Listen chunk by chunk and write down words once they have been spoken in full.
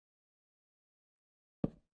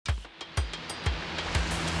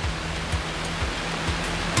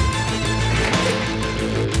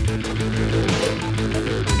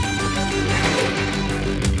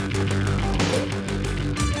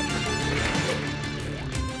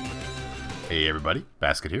Hey everybody,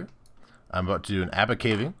 Basket here. I'm about to do an ABBA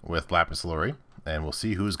caving with Lapis Lauri, and we'll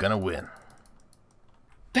see who's gonna win.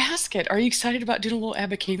 Basket, are you excited about doing a little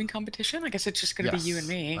ABBA caving competition? I guess it's just going to be you and Yes,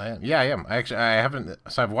 me. I am. Yeah, I am. I haven't.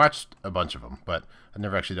 So I've watched a bunch of them, but I've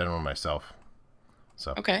never actually done one myself.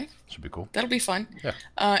 So Okay, should be cool. that'll be fun. Yeah.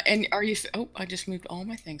 And are you? Oh, I just moved all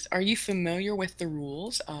my things. Are you familiar with the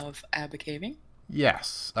rules of ABBA caving?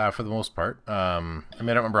 Yes, for the most part. I mean, I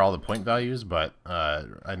don't remember all the point values, but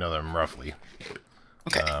I know them roughly.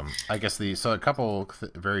 Okay. I guess so a couple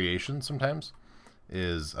variations sometimes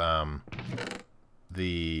is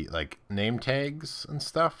the like name tags and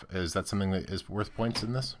stuff. Is that something that is worth points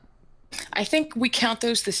in this? I think we count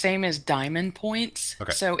those the same as diamond points.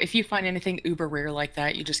 Okay. So if you find anything uber rare like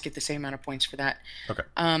that, you just get the same amount of points for that. Okay.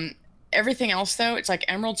 Everything else, though, it's like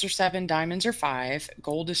emeralds are 7, diamonds are 5,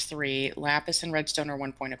 gold is 3, lapis and redstone are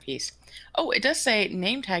 1 point apiece. Oh, it does say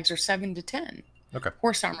name tags are 7 to 10. Okay.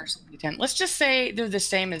 Horse armor is 7 to 10. Let's just say they're the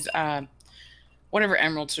same as whatever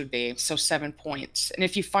emeralds would be, so 7 points. And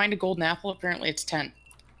if you find a golden apple, apparently it's 10.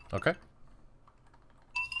 Okay.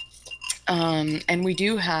 And we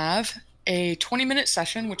do have a 20-minute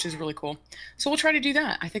session, which is really cool. So we'll try to do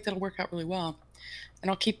that. I think that'll work out really well. And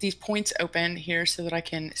I'll keep these points open here so that I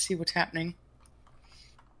can see what's happening.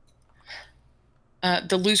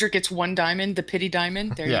 The loser gets 1 diamond, the pity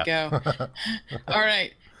diamond. There you go. All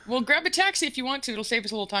right. Well, grab a taxi if you want to. It'll save us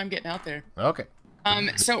a little time getting out there. Okay.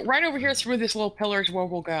 So right over here through this little pillar is where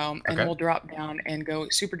we'll go, and Okay. we'll drop down and go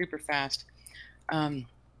super duper fast. And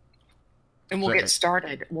we'll get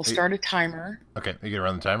started. We'll start a timer. Okay. You gonna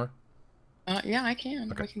run the timer? Yeah, I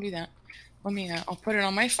can. Okay. We can do that. Let me. I'll put it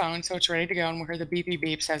on my phone so it's ready to go, and we'll hear the beep beep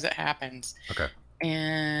beeps as it happens. Okay.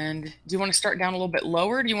 And do you want to start down a little bit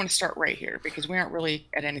lower? Or do you want to start right here because we aren't really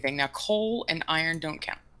at anything now? Coal and iron don't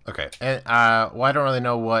count. Okay. And well, I don't really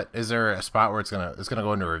know what. Is there a spot where it's gonna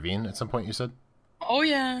go into a ravine at some point? You said. Oh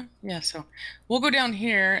yeah, yeah. So we'll go down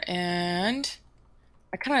here, and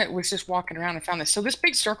I kind of was just walking around and found this. So this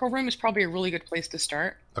big circle room is probably a really good place to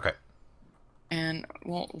start. Okay. And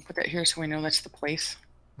we'll put that here so we know that's the place.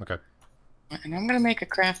 Okay. And I'm gonna make a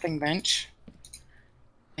crafting bench.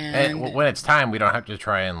 And when it's time, we don't have to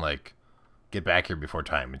try and like get back here before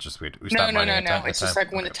time. It's just we stop no. running at time. It's just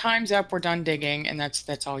like when the time's up, we're done digging, and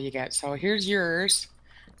that's all you get. So here's yours,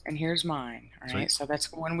 and here's mine. All right. Sweet. So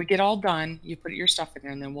that's when we get all done. You put your stuff in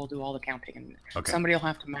there, and then we'll do all the counting. And Okay. somebody will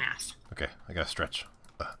have to math. Okay. I gotta stretch.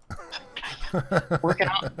 Work it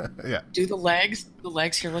out. Yeah. Do the legs. The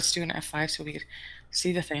legs here. Let's do an F5 so we can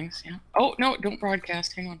see the things. Yeah. Oh no! Don't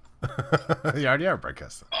broadcast. Hang on. You already are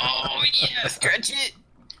broadcasting. Oh yeah! Stretch it.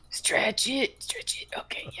 Stretch it. Stretch it.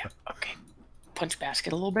 Okay. Yeah. Okay. Punch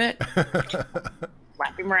basket a little bit.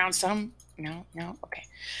 Slap him around some. No. Okay.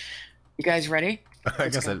 You guys ready? I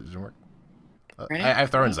guess that didn't work. Ready? I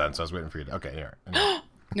have thrones on, so I was waiting for you to. Okay, here.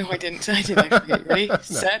 No, I didn't. I didn't. Okay, ready?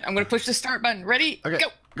 Set. I'm going to push the start button. Ready? Okay, Go.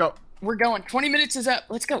 go. We're going. 20 minutes is up.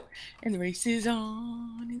 Let's go. And the race is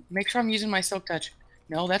on. Make sure I'm using my silk touch.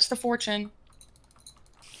 No, that's the fortune.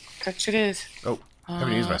 Touch it is. Oh, I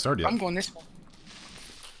haven't used my sword yet. I'm going this way.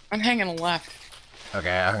 I'm hanging a left. Okay,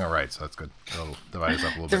 I hung a right, so that's good. It'll divide us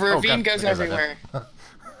up a little The bit. ravine goes Okay, everywhere. The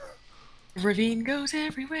ravine goes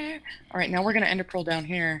everywhere. All right, now we're going to ender pearl down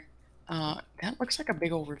here. That looks like a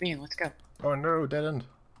big old ravine. Let's go. Oh no, dead end.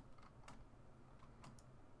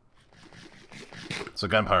 So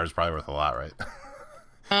gunpowder is probably worth a lot, right?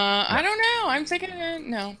 I don't know. I'm thinking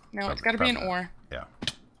no, it's got to be an Probably. ore. Yeah.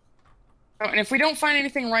 Oh, and if we don't find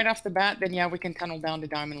anything right off the bat, then yeah, we can tunnel down to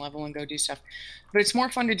diamond level and go do stuff. But it's more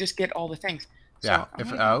fun to just get all the things. So Yeah. I'm If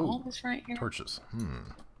gonna get all this right here. torches.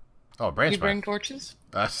 Oh, branch You bring mine. torches?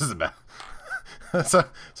 This is bad. So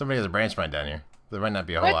somebody has a branch mine down here. There might not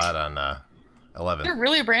be a whole What? lot on 11. You're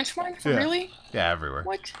really a branch mine? Yeah. Really? Yeah, everywhere.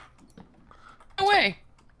 What? No way.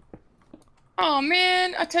 Oh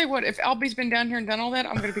man, I tell you what, if Albie's been down here and done all that,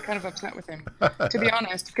 I'm gonna be kind of upset with him, to be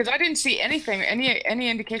honest, because I didn't see anything, any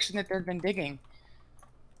indication that they'd been digging.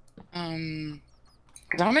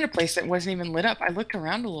 Because I'm in a place that wasn't even lit up. I looked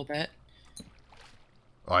around a little bit.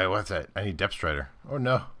 Oh, what's that? I need depth strider. Oh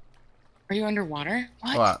no. Are you underwater?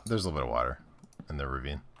 What? Well, there's a little bit of water in the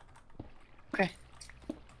ravine. Okay.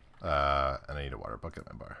 And I need a water bucket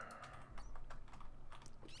in my bar.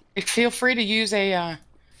 Feel free to use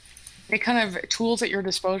any kind of tools at your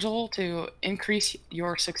disposal to increase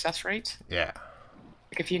your success rates. Yeah.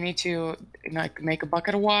 Like if you need to like make a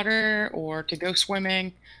bucket of water or to go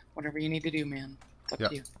swimming, whatever you need to do, man. It's up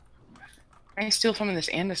to you. I can steal some of this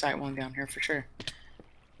andesite one down here for sure.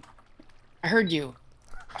 I heard you.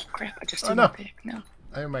 Oh crap! I just threw my pick. No.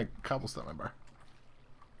 I have my cobblestone in my bar.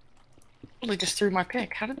 Totally just threw my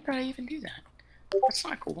pick. How did I even do that? That's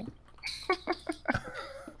not cool. What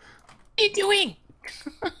are you doing?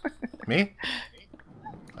 Me?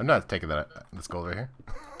 I'm not taking this gold right here.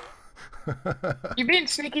 You being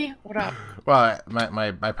sneaky? What up? Well,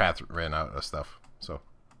 my path ran out of stuff, so.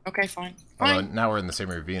 Okay, fine. Although now we're in the same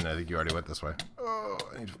ravine. I think you already went this way. Oh,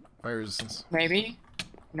 I need fire resistance. Maybe.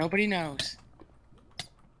 Nobody knows.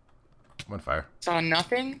 I'm on fire. Saw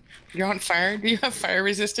nothing? You're on fire? Do you have fire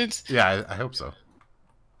resistance? Yeah, I hope so.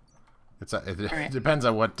 It right. depends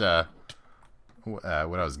on what I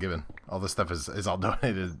was given. All this stuff is all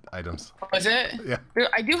donated items. Was it? Yeah.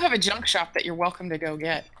 I do have a junk shop that you're welcome to go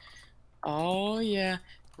get. Oh, yeah.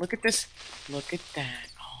 Look at this. Look at that.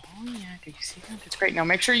 Oh, yeah. Do you see that? That's great. Now,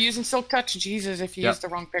 make sure you're using Silk Touch. Jesus, if you use the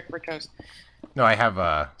wrong pick, we're toast. No, I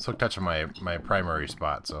have Silk Touch on my primary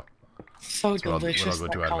spot, so. So delicious.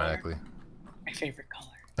 What I'll go to automatically. My favorite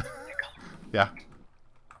color. My color. Yeah.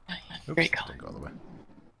 Oops, great color. Don't go all the way.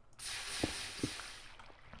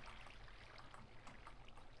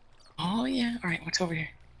 Oh, yeah. All right, what's over here?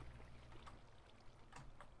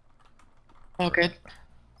 All good.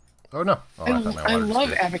 Oh, no. Oh, I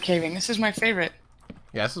love ABBA caving. This is my favorite.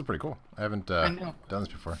 Yeah, this is pretty cool. I haven't done this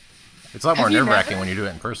before. It's a lot more nerve-wracking when you do it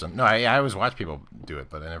in person. No, I always watch people do it,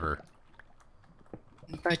 but I never...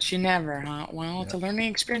 But you never, huh? Well, it's a learning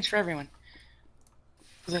experience for everyone.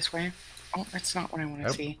 This way. Oh, that's not what I want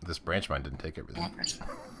to see. This branch mine didn't take everything. Oh,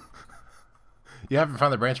 you haven't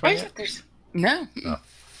found the branch mine yet? No. Oh.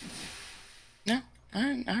 No.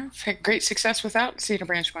 I've had great success without seeing a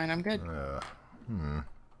branch mine. I'm good.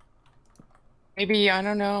 Maybe, I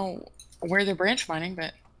don't know where they're branch mining,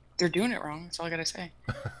 but they're doing it wrong. That's all I gotta say.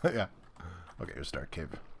 Yeah. Okay, here's Dark Cave.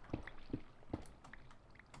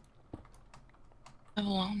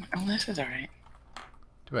 Oh, this is alright.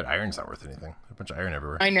 Too bad iron's not worth anything. A bunch of iron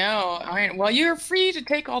everywhere. I know. Iron. Well, you're free to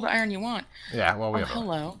take all the iron you want. Yeah, well, we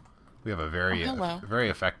have a very very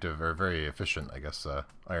effective or very efficient, I guess,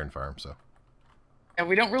 iron farm, so. Yeah,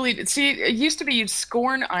 we don't really see. It used to be you'd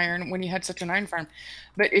scorn iron when you had such an iron farm,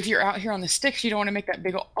 but if you're out here on the sticks, you don't want to make that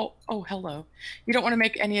big. Hello. You don't want to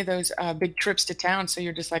make any of those big trips to town, so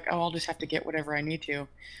you're just like, oh, I'll just have to get whatever I need to,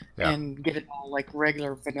 and get it all like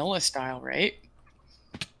regular vanilla style, right?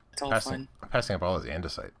 It's all fun. Passing up all of the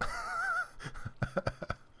andesite.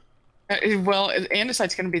 Well,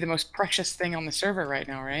 andesite's going to be the most precious thing on the server right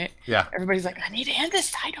now, right? Yeah. Everybody's like, I need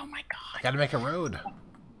andesite. Oh my god. I got to make a road.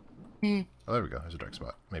 Hmm. Oh, there we go. There's a dark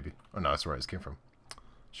spot. Maybe. Oh, no, that's where I just came from.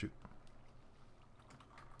 Shoot.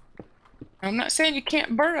 I'm not saying you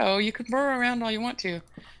can't burrow. You can burrow around all you want to.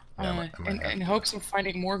 Yeah, in hopes of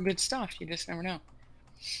finding more good stuff. You just never know.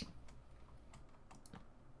 I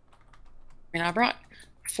mean, I brought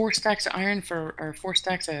 4 stacks of iron or 4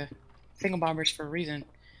 stacks of thingamabobbers for a reason.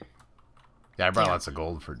 Yeah, I brought lots of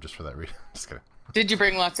gold just for that reason. Just kidding. Did you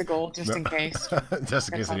bring lots of gold just in case? Just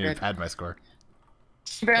in case I need to pad my score.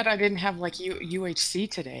 Too bad I didn't have like UHC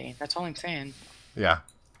today. That's all I'm saying. Yeah.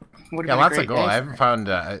 Yeah, lots of gold. I haven't found.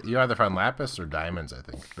 You either found lapis or diamonds, I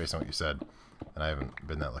think, based on what you said, and I haven't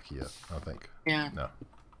been that lucky yet. I don't think. Yeah. No.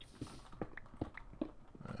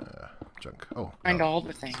 Junk. Oh. Find all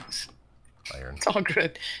the things. Iron. It's all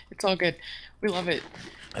good. It's all good. We love it.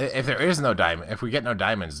 If there is no diamond, if we get no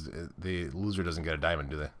diamonds, the loser doesn't get a diamond,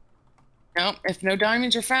 do they? No. If no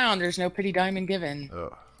diamonds are found, there's no pity diamond given.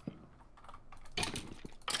 Oh.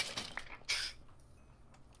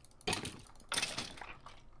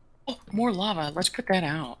 Oh, more lava. Let's put that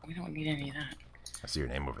out. We don't need any of that. I see your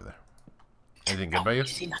name over there. Anything good by you? I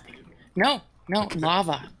see nothing. No,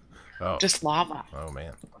 lava. Oh. Just lava. Oh,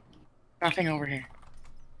 man. Nothing over here.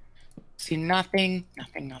 See nothing.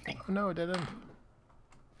 Nothing. Oh, no, it didn't.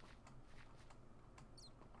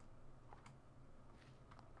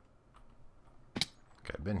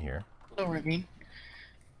 Okay, I've been here. Hello, ravine.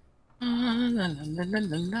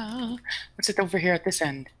 What's it over here at this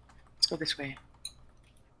end? Let's go this way.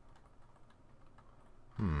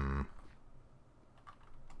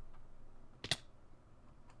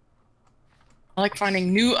 I like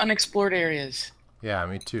finding new unexplored areas. Yeah,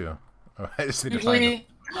 me too. Oh, I just need to find them.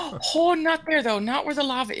 Oh, not there though. Not where the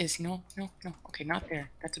lava is. No. Okay, not there.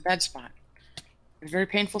 That's a bad spot. It's a very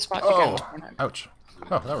painful spot to go. Ouch.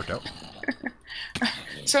 Oh, that worked out.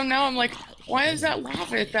 So now I'm like, why is that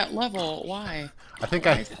lava at that level? Why? I think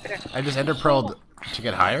I just ender pearled to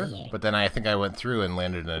get higher, but then I think I went through and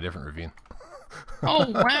landed in a different ravine. Oh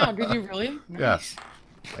wow! Did you really? Nice.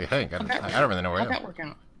 Yeah. I think. I don't really know where I am. How'd that work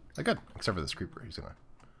out? I good, except for this creeper. He's gonna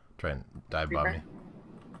try and dive bomb me.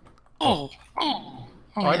 Oh,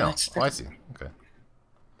 I know. Oh, I see. Okay.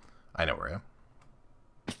 I know where I am.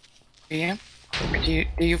 Yeah.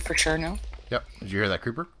 Do you for sure know? Yep. Did you hear that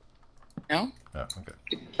creeper? No. Oh, okay.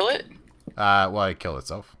 Did you kill it? Well, it killed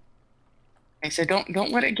itself. I said,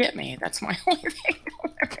 don't let it get me. That's my only thing.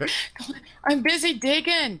 I'm busy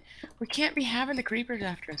digging. We can't be having the creepers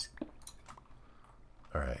after us.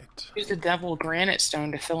 All right. Use the devil granite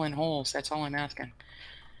stone to fill in holes. That's all I'm asking.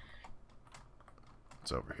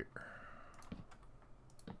 It's over here.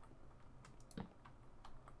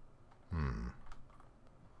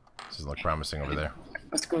 This doesn't look promising over there.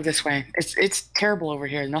 Let's go this way. It's terrible over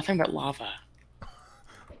here. Nothing but lava.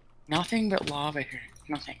 Nothing but lava here.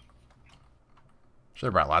 Nothing. Should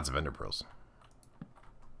have brought lots of ender pearls.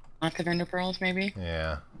 Lots of ender pearls, maybe?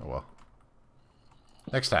 Yeah. Oh well.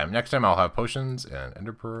 Next time I'll have potions and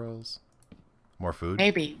ender pearls. More food.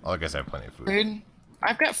 Maybe. Oh, I guess I have plenty of food. Food?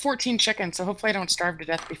 I've got 14 chickens, so hopefully I don't starve to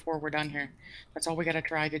death before we're done here. That's all we gotta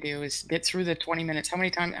try to do is get through the 20 minutes. How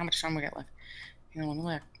much time we got left? You know, let me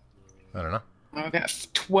look. I don't know. I've got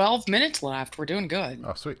 12 minutes left. We're doing good.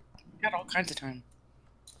 Oh, sweet. We got all kinds of time.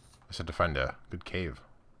 I just had to find a good cave.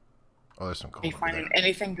 Oh, there's some gold. Are you finding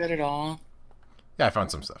anything good at all? Yeah, I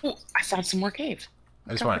found some stuff. Oh, I found some more caves.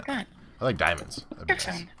 I just want that. I like diamonds. I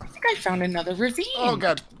think I found another ravine. Oh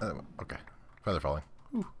god. Okay. Feather falling.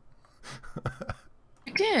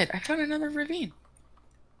 I did. I found another ravine.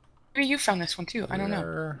 Maybe you found this one too. I don't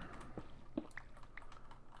know.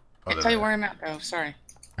 I'll tell you where I'm at though. Sorry.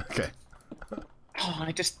 Okay. Oh,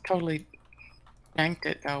 I just totally yanked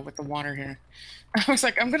it though with the water here. I was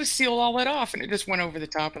like, I'm gonna seal all that off, and it just went over the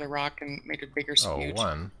top of the rock and made a bigger spewage. Oh,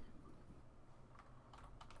 one.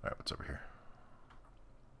 All right, what's over here?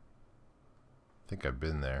 I think I've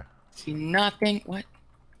been there. See nothing. What?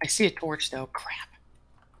 I see a torch though. Crap.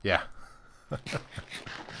 Yeah.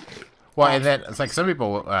 Well, and then it's like some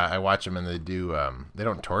people I watch them and they do they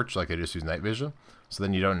don't torch, like they just use night vision, so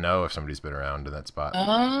then you don't know if somebody's been around in that spot.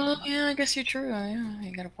 Oh yeah, I guess you're true. Yeah,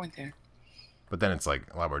 you got a point there. But then it's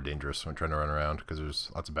like a lot more dangerous when trying to run around because there's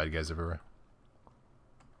lots of bad guys everywhere. All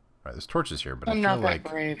right, there's torches here, but I feel not like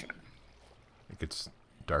that brave. It gets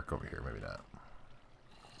dark over here. Maybe not.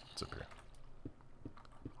 What's up here?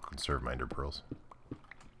 Conserve my ender pearls.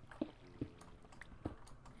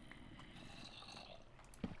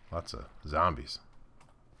 Lots of zombies.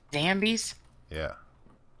 Zombies? Yeah.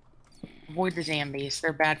 Avoid the zombies.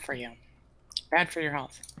 They're bad for you. Bad for your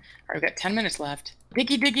health. All right, we've got 10 minutes left.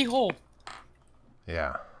 Diggy, diggy hole.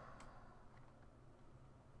 Yeah.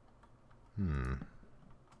 I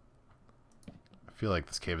feel like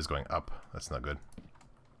this cave is going up. That's not good.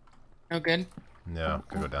 No good? No,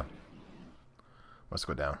 gotta go down. Let's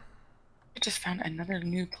go down. I just found another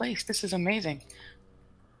new place. This is amazing.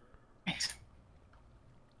 Nice.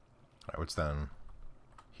 Alright, what's down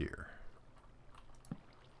here?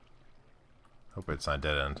 Hope it's not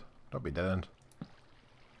dead end. Don't be dead end.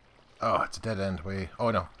 Oh, it's a dead end. Wait.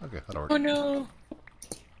 Oh no. Okay, that'll work. Oh no.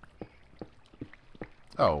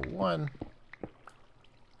 Oh, one.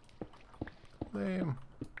 Lame.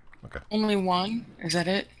 Okay. Only one? Is that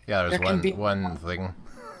it? Yeah, there's one thing.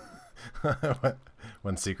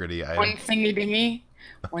 One secret-y item. One thingy dingy.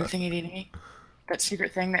 One thingy dingy. That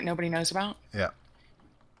secret thing that nobody knows about. Yeah.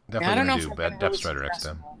 Definitely I don't know do bad depth strider next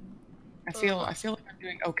time. I feel like I'm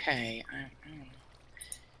doing okay. I don't know.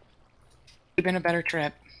 It's been a better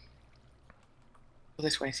trip. Go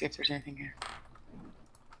this way, see if there's anything here.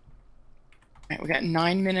 Alright, we got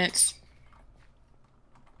 9 minutes.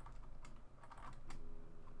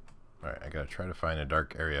 Alright, I gotta try to find a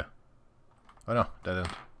dark area. Oh no, dead end.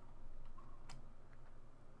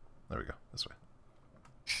 There we go, this way.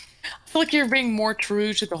 I feel like you're being more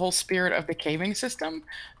true to the whole spirit of the caving system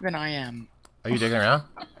than I am. Are you digging around?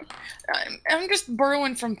 I'm just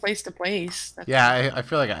burrowing from place to place. Yeah, I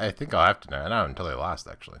feel like I think I'll have to know. Not until I lost,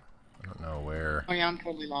 actually. I don't know where. Oh yeah, I'm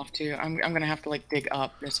totally lost too. I'm gonna have to like dig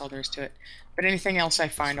up. That's all there is to it. But anything else I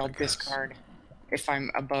find, I'll discard if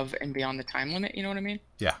I'm above and beyond the time limit. You know what I mean?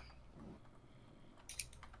 Yeah.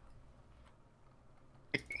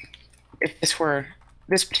 If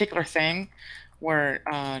this particular thing were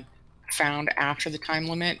found after the time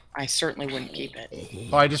limit, I certainly wouldn't keep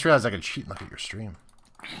it. Oh, I just realized I could cheat and look at your stream.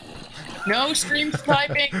 No stream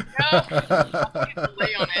sniping. No.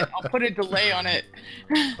 I'll put a delay on it.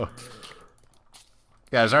 Oh.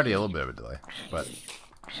 Yeah, there's already a little bit of a delay, but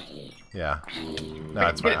yeah, no,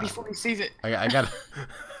 it's fine. Get it before he sees it. I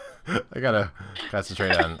gotta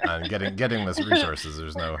concentrate on getting this resources.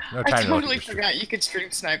 There's no time. I totally forgot you could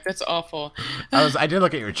stream snipe. That's awful. I did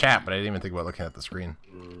look at your chat, but I didn't even think about looking at the screen.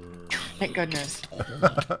 Thank goodness.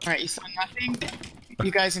 All right, you saw nothing.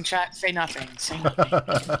 You guys in chat, say nothing. Say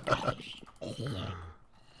nothing.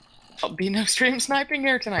 There'll be no stream sniping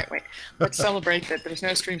here tonight. Wait, let's celebrate that there's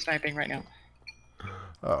no stream sniping right now.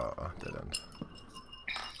 Oh, dead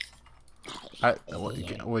end.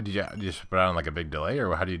 What did you just put on like a big delay,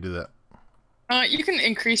 or how do you do that? You can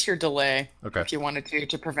increase your delay if you wanted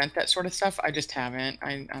to prevent that sort of stuff. I just haven't.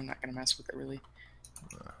 I'm not gonna mess with it really.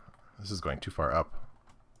 This is going too far up.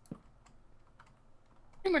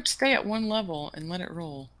 Pretty much stay at one level and let it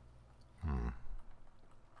roll.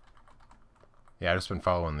 Yeah, I've just been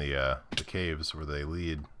following the caves where they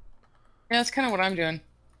lead. Yeah, that's kind of what I'm doing.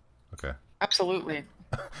 Okay. Absolutely.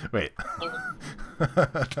 Wait.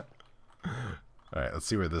 Alright, let's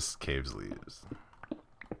see where this caves leads.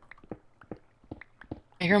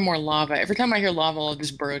 I hear more lava. Every time I hear lava, I'll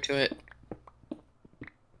just burrow to it.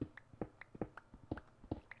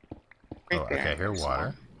 Right okay, I hear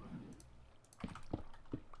water.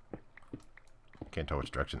 Can't tell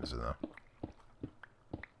which direction this is, though.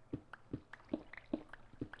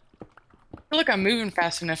 I feel like I'm moving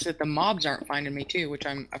fast enough that the mobs aren't finding me, too, which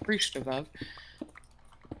I'm appreciative of.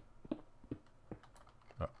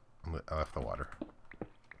 Oh, I left the water.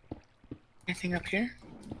 Anything up here?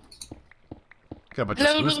 Got a bunch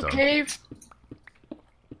Hello, of little cave.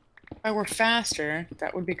 If I were faster,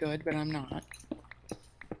 that would be good, but I'm not.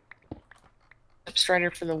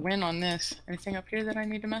 Strider for the win on this. Anything up here that I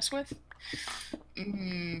need to mess with?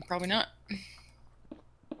 Probably not.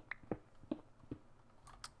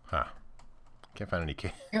 Huh. Can't find any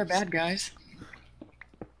cave. You're bad guys.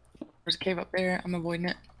 There's a cave up there. I'm avoiding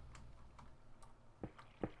it.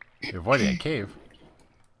 You're avoiding a cave?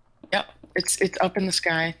 Yep. It's up in the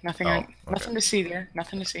sky. Nothing nothing to see there.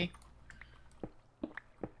 Nothing to see.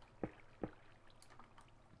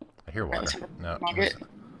 I hear water. No. It's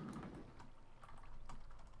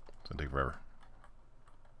gonna take forever.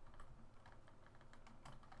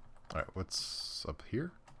 Alright, what's up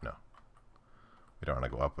here? No. We don't want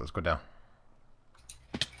to go up. Let's go down.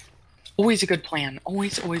 Always a good plan.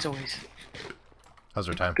 Always, always, always. How's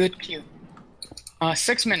our time? Good cue.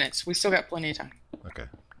 6 minutes. We still got plenty of time. Okay.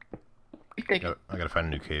 I gotta find a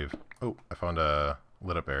new cave. Oh, I found a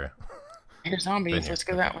lit up area. Here's zombies. Let's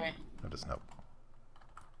go that way. That doesn't help.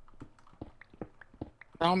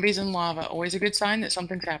 Zombies and lava. Always a good sign that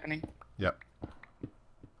something's happening. Yep.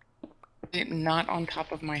 Not on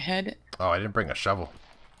top of my head. Oh, I didn't bring a shovel.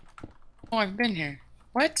 Oh, I've been here.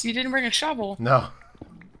 What? You didn't bring a shovel? No.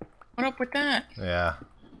 What up with that? Yeah.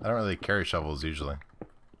 I don't really carry shovels usually.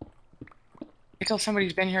 I tell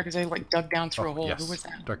somebody's been here because they like dug down through a hole. Yes. Who was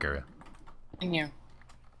that? Dark area. And you.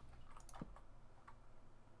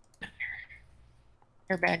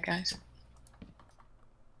 They're bad guys.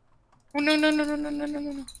 Oh no no no no no no no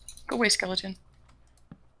no no! Go away, skeleton.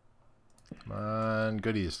 Come on,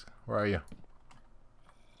 goodies. Where are you?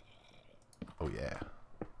 Oh yeah.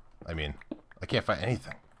 I mean, I can't find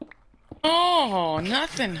anything. Oh,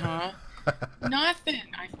 nothing, huh? Nothing.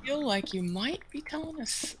 I feel like you might be telling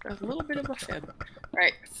us a little bit of a fib. All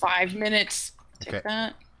right, 5 minutes. Take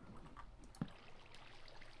that.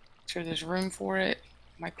 Sure there's room for it.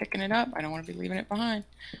 Am I picking it up? I don't want to be leaving it behind.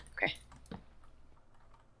 Okay.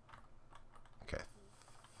 Okay.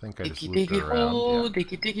 I think I just Diggy looped diggy around. hole, Yeah.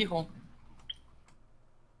 diggy diggy hole.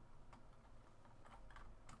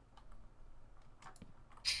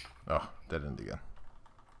 Oh, dead end again.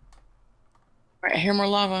 All right, I hear more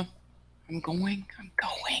lava. I'm going.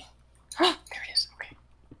 Oh, there it is. Okay.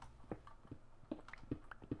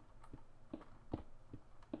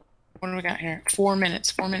 What do we got here? 4 minutes.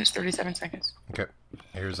 4 minutes, 37 seconds. Okay.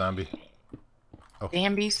 Here's a zombie. Oh.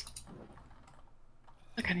 Zambies.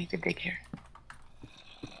 Look, I need to dig here.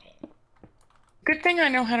 Good thing I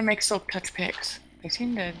know how to make silk touch picks. They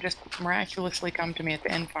seem to just miraculously come to me at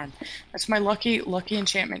the end farm. That's my lucky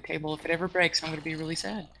enchantment table. If it ever breaks, I'm going to be really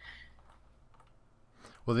sad.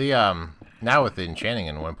 Well, the now with the enchanting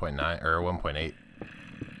in 1.9 or 1.8,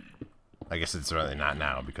 I guess it's really not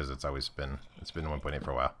now because it's been 1.8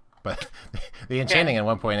 for a while. But the enchanting in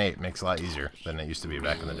 1.8 makes it a lot easier than it used to be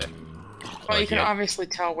back in the day. Well, like, you can obviously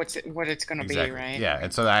tell what it's going to be, right? Yeah,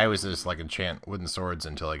 and so I always just like enchant wooden swords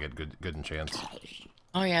until I get good enchants.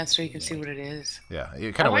 Oh yeah, so you can see what it is. Yeah,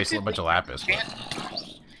 you kind of waste a bunch of lapis.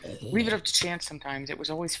 Leave it up to chance sometimes. It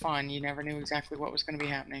was always fun. You never knew exactly what was going to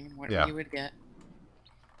be happening and what you would get.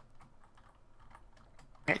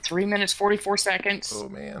 All right, 3 minutes, 44 seconds. Oh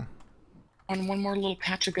man. On one more little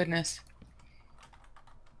patch of goodness.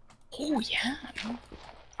 Oh yeah.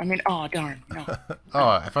 I mean, oh darn, no. Oh,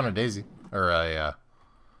 I found a daisy or a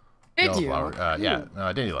Did you? flower. Yeah, no,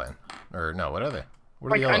 a dandelion. Or no, what are they? What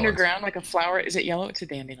are like the underground, ones? like a flower. Is it yellow? It's a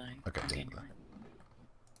dandelion. Okay. Dandelion.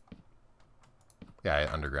 Yeah,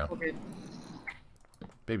 underground. Okay.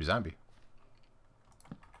 Baby zombie.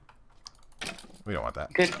 We don't want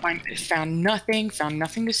that. Good. Found nothing. Found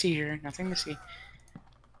nothing to see here. Nothing to see.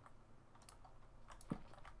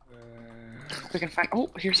 We can find. Oh,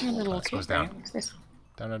 here's another little cave. Goes down. What's this?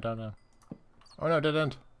 Down. Oh no, dead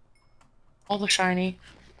end. All the shiny.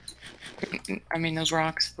 I mean, those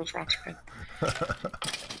rocks. Those rocks are good.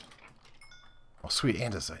 Oh, sweet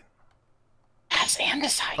andesite. That's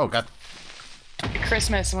andesite. Oh, God. At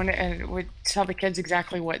Christmas, when it would tell the kids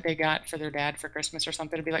exactly what they got for their dad for Christmas or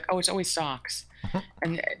something, it'd be like, oh, it's always socks.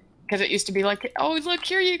 And because it used to be like, oh, look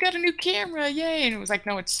here, you got a new camera, yay. And it was like,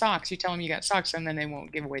 no, it's socks. You tell them you got socks, and then they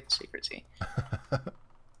won't give away the secrecy.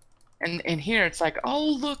 And here, it's like, oh,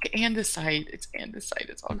 look, andesite. It's andesite.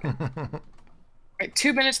 It's all good. Right,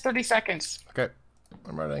 2 minutes, 30 seconds. Okay,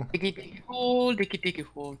 I'm running. Diggy, diggy, hole, diggy, diggy,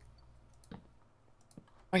 hole.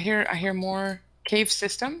 I hear more cave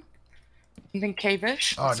system. Something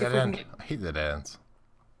cave-ish. Oh, dead end. I hate dead ends.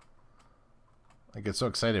 I get so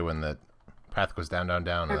excited when the path goes down, down,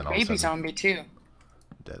 down, and then all of a baby sudden... zombie, too.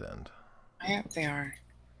 Dead end. I hope they are.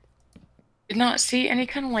 Did not see any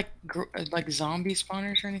kind of like zombie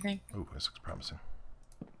spawners or anything. Ooh, this looks promising.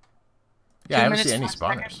 Yeah, I haven't seen any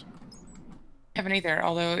spawners. Haven't either,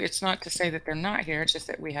 although it's not to say that they're not here, it's just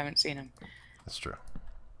that we haven't seen them. That's true.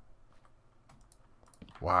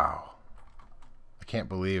 Wow. I can't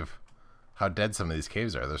believe how dead some of these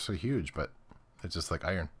caves are. They're so huge, but it's just like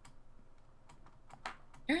iron.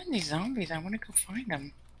 Where are these zombies? I want to go find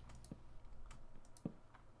them.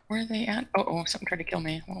 Where are they at? Oh, something tried to kill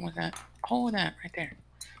me. What was that? Oh, that right there.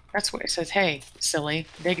 That's what it says. Hey, silly,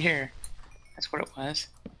 dig here. That's what it was.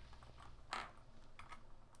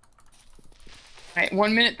 All right,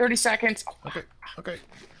 1 minute, 30 seconds. Oh, okay, okay.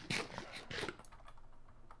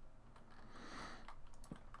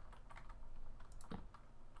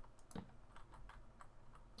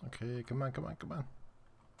 Okay, come on, come on, come on.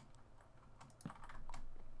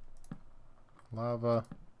 Lava.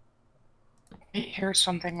 Hey, here's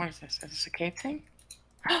something. What is this? Is this a cave thing?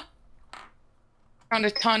 Found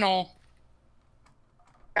a tunnel.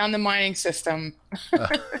 Found the mining system.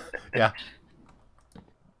 Yeah.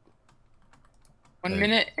 1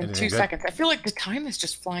 minute and 2 good? seconds. I feel like the time is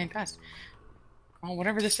just flying past. Oh,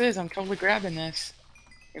 whatever this is, I'm totally grabbing this.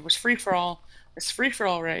 It was free for all. It's free for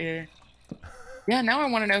all right here. Yeah, now I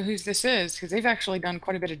want to know whose this is, because they've actually done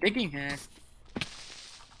quite a bit of digging here.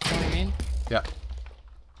 You know what I mean? Yeah.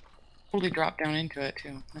 Totally dropped down into it,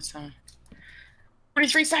 too. That's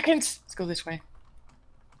 43 seconds! Let's go this way.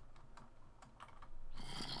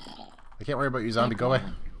 I can't worry about you, zombie. Go away.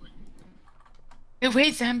 Go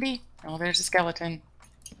away, zombie! Oh, there's a skeleton.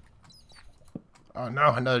 Oh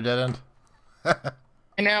no, another dead end.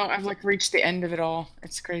 I know, I've like reached the end of it all.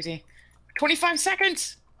 It's crazy. 25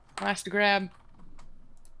 seconds! Last grab.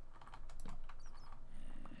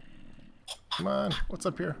 Come on, what's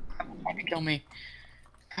up here? Try to kill me.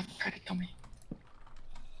 Try to kill me.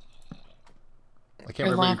 I can't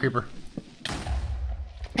worry about your creeper.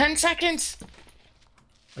 10 seconds!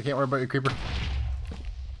 I can't worry about your creeper.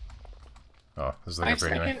 Oh, this is like 5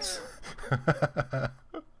 a anyway. seconds.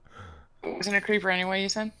 Wasn't a creeper anyway, you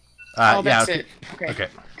said? Yeah, that's it. Okay. Okay.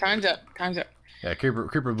 Time's up. Time's up. Yeah,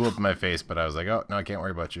 creeper blew up in my face, but I was like, oh, no, I can't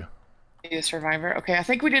worry about you. Be a survivor. Okay, I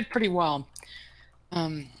think we did pretty well.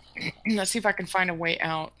 Let's see if I can find a way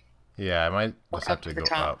out. Yeah, I might just have to go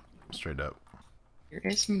top. up, straight up. Here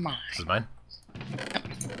is mine. This is mine?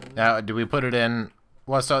 Yep. Now, do we put it in...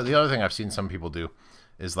 Well, so the other thing I've seen some people do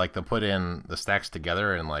is, like, they'll put in the stacks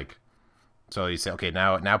together and, like... So you say, okay,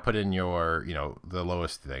 now put in your, the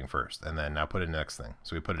lowest thing first, and then now put in the next thing.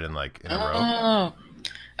 So we put it in, like, in a row. Oh.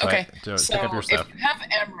 Okay, so so pick up your stuff. if you have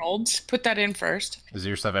emeralds, put that in first. Is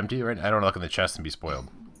your stuff empty right now? I don't want to look in the chest and be spoiled.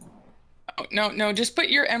 Oh, no, just put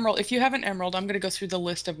your emerald. If you have an emerald, I'm going to go through the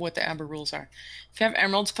list of what the ABBA rules are. If you have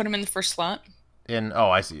emeralds, put them in the first slot. Oh,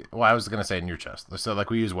 I see. Well, I was going to say in your chest. So, like,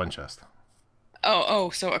 we use one chest. Oh,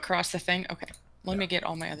 so across the thing? Okay. Let me get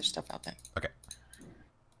all my other stuff out then. Okay.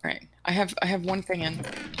 All right. I have one thing in.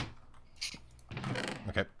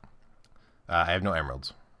 Okay. I have no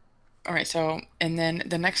emeralds. All right, and then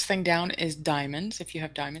the next thing down is diamonds. If you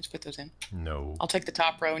have diamonds, put those in. No. I'll take the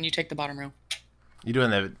top row, and you take the bottom row. You doing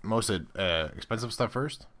the most expensive stuff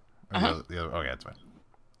first? Or Uh-huh. Okay, that's fine.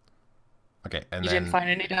 Okay, and you then... didn't find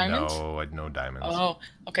any diamonds? No, I had no diamonds. Oh,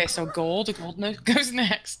 okay, so gold goes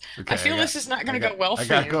next. Okay, I feel this is not going to go well for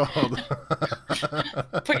you. I got gold.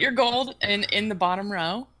 Put your gold in the bottom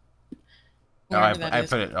row. No, I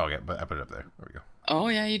put it... Okay, but I put it up there. There we go. Oh,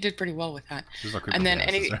 yeah, you did pretty well with that. And then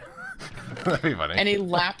any... That'd be funny. Any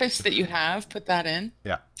lapis that you have, put that in.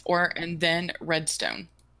 Yeah. And then redstone.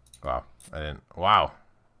 Wow. I didn't... Wow.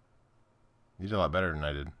 You did a lot better than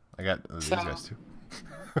I did. I got these guys, too.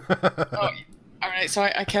 Oh, all right. So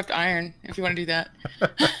I kept iron, if you want to do that.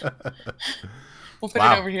 We'll put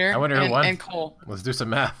it over here. I wonder who won. And coal. Let's do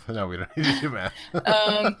some math. No, we don't need to do math.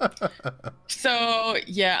 So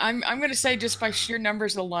yeah, I'm gonna say just by sheer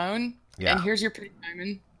numbers alone. Yeah. And here's your pretty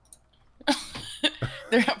diamond.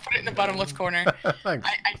 There, put it in the bottom left corner. Thanks.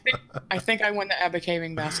 I think I won the ABBA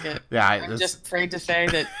caving basket. Yeah, I'm just afraid to say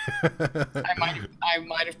that I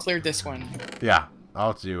might have cleared this one. Yeah,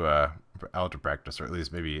 I'll have to practice, or at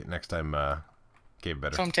least maybe next time cave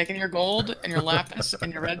better. So I'm taking your gold and your lapis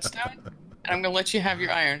and your redstone, and I'm gonna let you have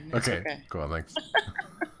your iron. It's okay. Cool, thanks.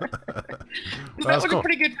 That was cool. A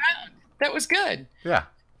pretty good round. That was good. Yeah.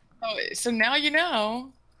 So now you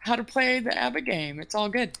know how to play the ABBA game. It's all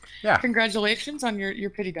good. Yeah. Congratulations on your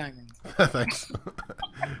pity diamond. Thanks.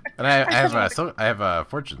 And I have a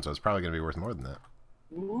fortune, so it's probably gonna be worth more than that.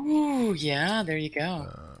 Ooh, yeah. There you go.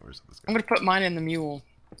 Where's this guy? I'm gonna put mine in the mule.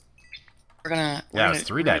 It's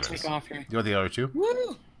 3 diamonds. Take off here. You want the other 2?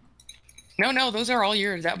 Woo! No, those are all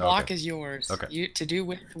yours. That block is yours. Okay. To do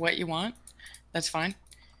with what you want. That's fine.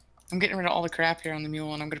 I'm getting rid of all the crap here on the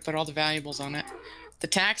mule, and I'm gonna put all the valuables on it. The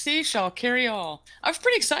taxi shall carry all. I was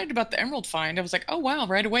pretty excited about the emerald find. I was like, oh wow,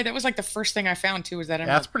 right away. That was like the first thing I found too, was that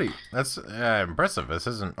emerald. Yeah, that's impressive. This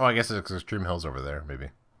isn't, I guess it's Extreme Hills over there, maybe.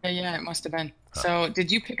 Yeah, it must have been. Huh. So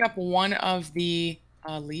did you pick up one of the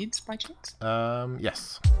leads by chance?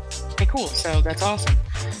 Yes. Okay, cool. So that's awesome.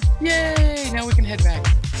 Yay! Now we can head back.